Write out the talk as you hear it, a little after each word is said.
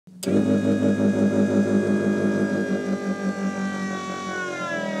Hello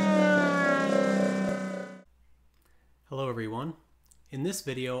everyone. In this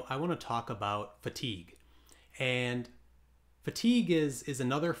video I want to talk about fatigue. And fatigue is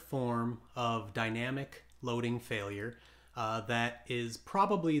another form of dynamic loading failure that is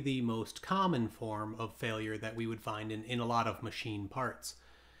probably the most common form of failure that we would find in a lot of machine parts.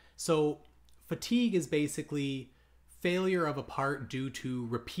 So fatigue is basically failure of a part due to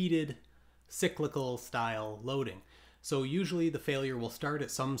repeated cyclical style loading. So usually the failure will start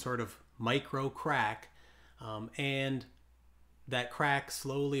at some sort of micro crack, and that crack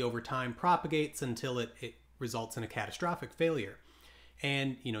slowly over time propagates until it results in a catastrophic failure.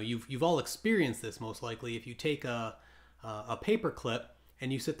 And you've all experienced this most likely. If you take a paper clip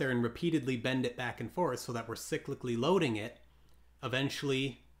and you sit there and repeatedly bend it back and forth so that we're cyclically loading it,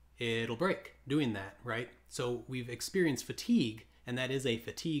 eventually it'll break doing that, right? So we've experienced fatigue, and that is a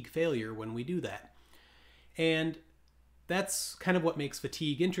fatigue failure when we do that. And that's kind of what makes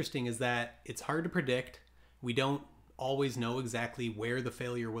fatigue interesting, is that it's hard to predict. We don't always know exactly where the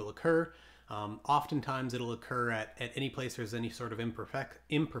failure will occur. Oftentimes it'll occur at any place there's any sort of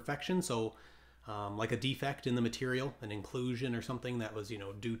imperfection. So like a defect in the material, an inclusion or something that was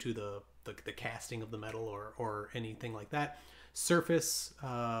due to the casting of the metal or anything like that. Surface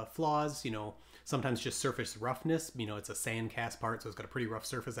flaws, sometimes just surface roughness. It's a sand cast part, so it's got a pretty rough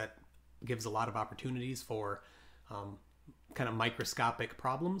surface that gives a lot of opportunities for kind of microscopic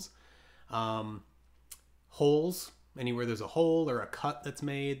problems. Holes, anywhere there's a hole or a cut that's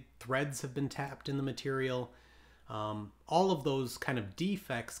made, threads have been tapped in the material. All of those kind of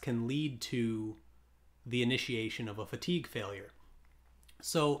defects can lead to the initiation of a fatigue failure.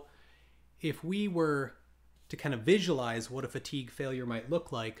 So if we were to kind of visualize what a fatigue failure might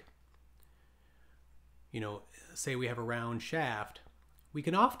look like, say we have a round shaft, we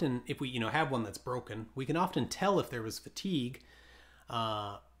can often, if we have one that's broken, we can often tell if there was fatigue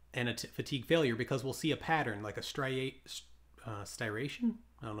and a fatigue failure, because we'll see a pattern, like a striation,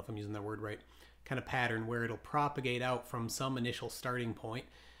 I don't know if I'm using that word right, kind of pattern where it'll propagate out from some initial starting point,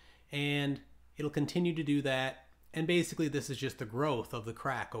 and it'll continue to do that. And basically this is just the growth of the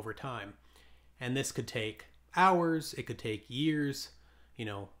crack over time. And this could take hours, it could take years,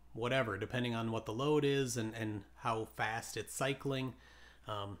 whatever, depending on what the load is and how fast it's cycling.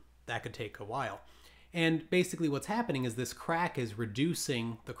 That could take a while. And basically what's happening is this crack is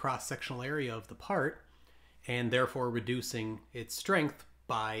reducing the cross-sectional area of the part, and therefore reducing its strength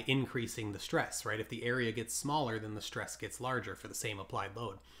by increasing the stress, right? If the area gets smaller, then the stress gets larger for the same applied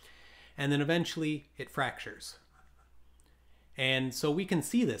load. And then eventually it fractures. And so we can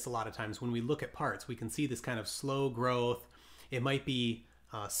see this a lot of times when we look at parts. We can see this kind of slow growth. It might be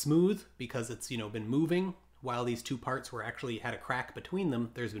smooth because it's been moving while these two parts were actually had a crack between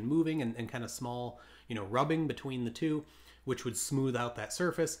them. There's been moving and kind of small rubbing between the two, which would smooth out that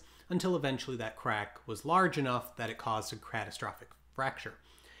surface until eventually that crack was large enough that it caused a catastrophic fracture.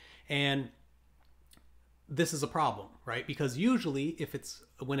 And this is a problem, right? Because usually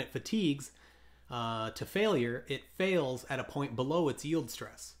when it fatigues to failure, it fails at a point below its yield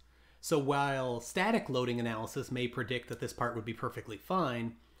stress. So while static loading analysis may predict that this part would be perfectly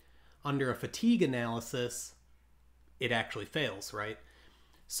fine, under a fatigue analysis, it actually fails, right?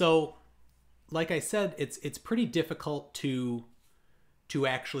 So, like I said, it's pretty difficult to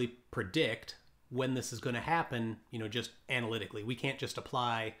actually predict when this is going to happen, just analytically. We can't just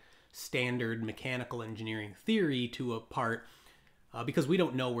apply standard mechanical engineering theory to a part because we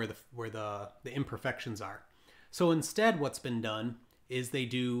don't know where the imperfections are. So instead, what's been done is they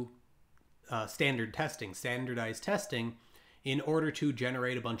do standardized testing, in order to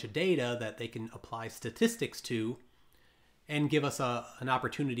generate a bunch of data that they can apply statistics to and give us an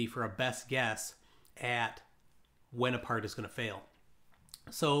opportunity for a best guess at when a part is going to fail.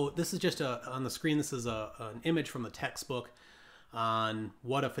 So this is just on the screen, this is an image from the textbook on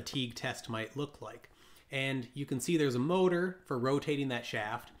what a fatigue test might look like. And you can see there's a motor for rotating that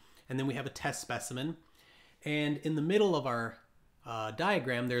shaft, and then we have a test specimen. And in the middle of our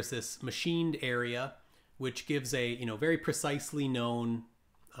diagram, there's this machined area, which gives a very precisely known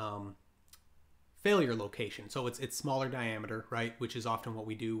failure location. So it's smaller diameter, right? Which is often what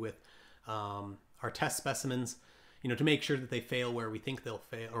we do with our test specimens, to make sure that they fail where we think they'll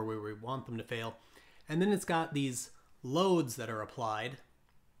fail or where we want them to fail. And then it's got these loads that are applied,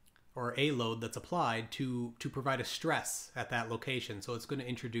 or a load that's applied to provide a stress at that location. So it's going to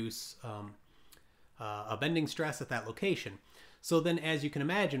introduce a bending stress at that location. So then, as you can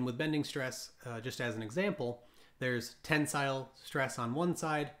imagine, with bending stress, just as an example, there's tensile stress on one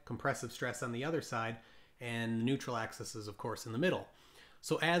side, compressive stress on the other side, and the neutral axis is, of course, in the middle.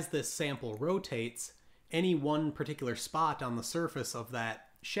 So as this sample rotates, any one particular spot on the surface of that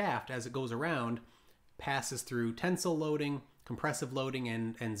shaft as it goes around passes through tensile loading, compressive loading,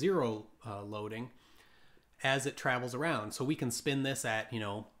 and zero loading as it travels around. So we can spin this at,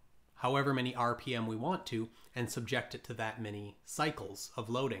 however many RPM we want to and subject it to that many cycles of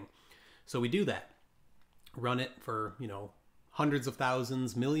loading. So we do that. Run it for, hundreds of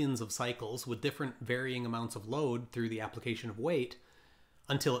thousands, millions of cycles with different varying amounts of load through the application of weight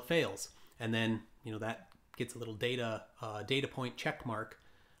until it fails. And then, that gets a little data point check mark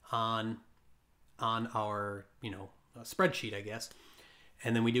on our, spreadsheet, I guess.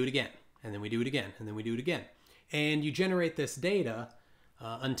 And then we do it again, and then we do it again, and then we do it again. And you generate this data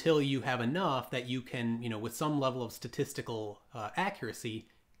until you have enough that you can, with some level of statistical accuracy,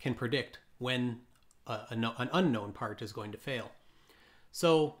 can predict when an unknown part is going to fail.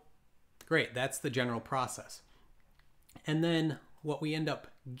 So great, that's the general process. And then what we end up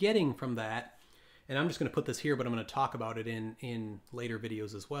getting from that, and I'm just going to put this here, but I'm going to talk about it in later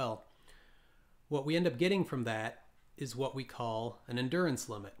videos as well. What we end up getting from that is what we call an endurance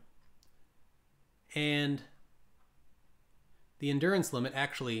limit. And the endurance limit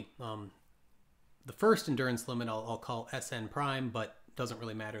actually, the first endurance limit I'll call SN prime, but doesn't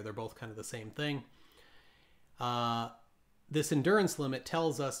really matter. They're both kind of the same thing. This endurance limit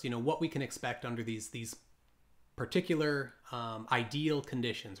tells us, what we can expect under these particular ideal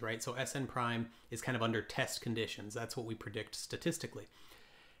conditions, right? So SN prime is kind of under test conditions. That's what we predict statistically.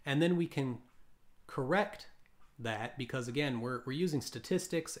 And then we can correct that because, again, we're using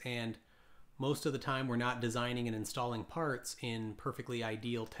statistics, and most of the time we're not designing and installing parts in perfectly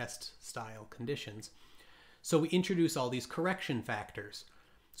ideal test style conditions. So we introduce all these correction factors.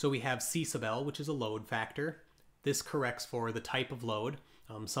 So we have C sub L, which is a load factor. This corrects for the type of load.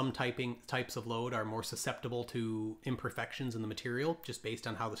 Some types of load are more susceptible to imperfections in the material, just based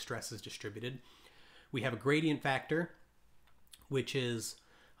on how the stress is distributed. We have a gradient factor, which is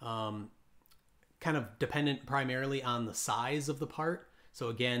kind of dependent primarily on the size of the part. So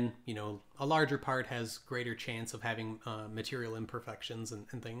again, a larger part has greater chance of having material imperfections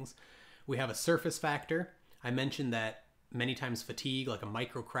and things. We have a surface factor. I mentioned that many times fatigue, like a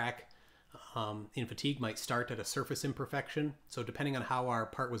micro crack in fatigue, might start at a surface imperfection. So depending on how our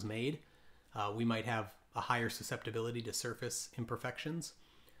part was made, we might have a higher susceptibility to surface imperfections.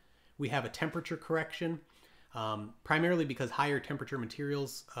 We have a temperature correction, primarily because higher temperature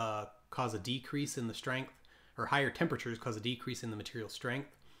materials cause a decrease in the strength, or higher temperatures cause a decrease in the material strength.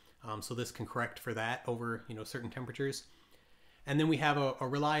 So this can correct for that over certain temperatures. And then we have a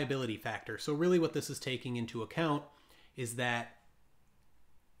reliability factor. So really what this is taking into account is that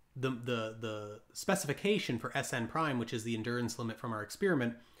the specification for SN prime, which is the endurance limit from our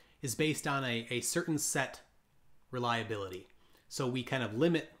experiment, is based on a certain set reliability. So we kind of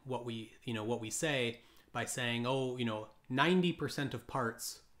limit what we say by saying, 90% of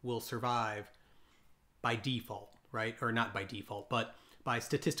parts will survive by default, right? Or not by default, but by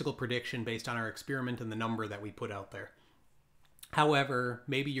statistical prediction based on our experiment and the number that we put out there. However,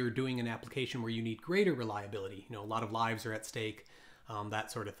 maybe you're doing an application where you need greater reliability. A lot of lives are at stake,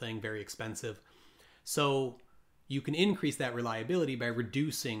 that sort of thing, very expensive. So you can increase that reliability by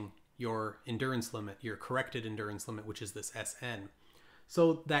reducing your endurance limit, your corrected endurance limit, which is this SN.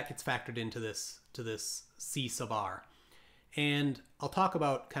 So that gets factored into this C sub R. And I'll talk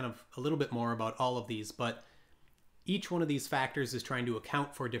about kind of a little bit more about all of these, but each one of these factors is trying to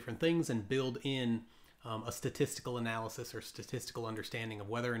account for different things and build in a statistical analysis or statistical understanding of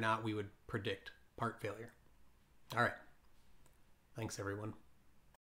whether or not we would predict part failure. All right. Thanks, everyone.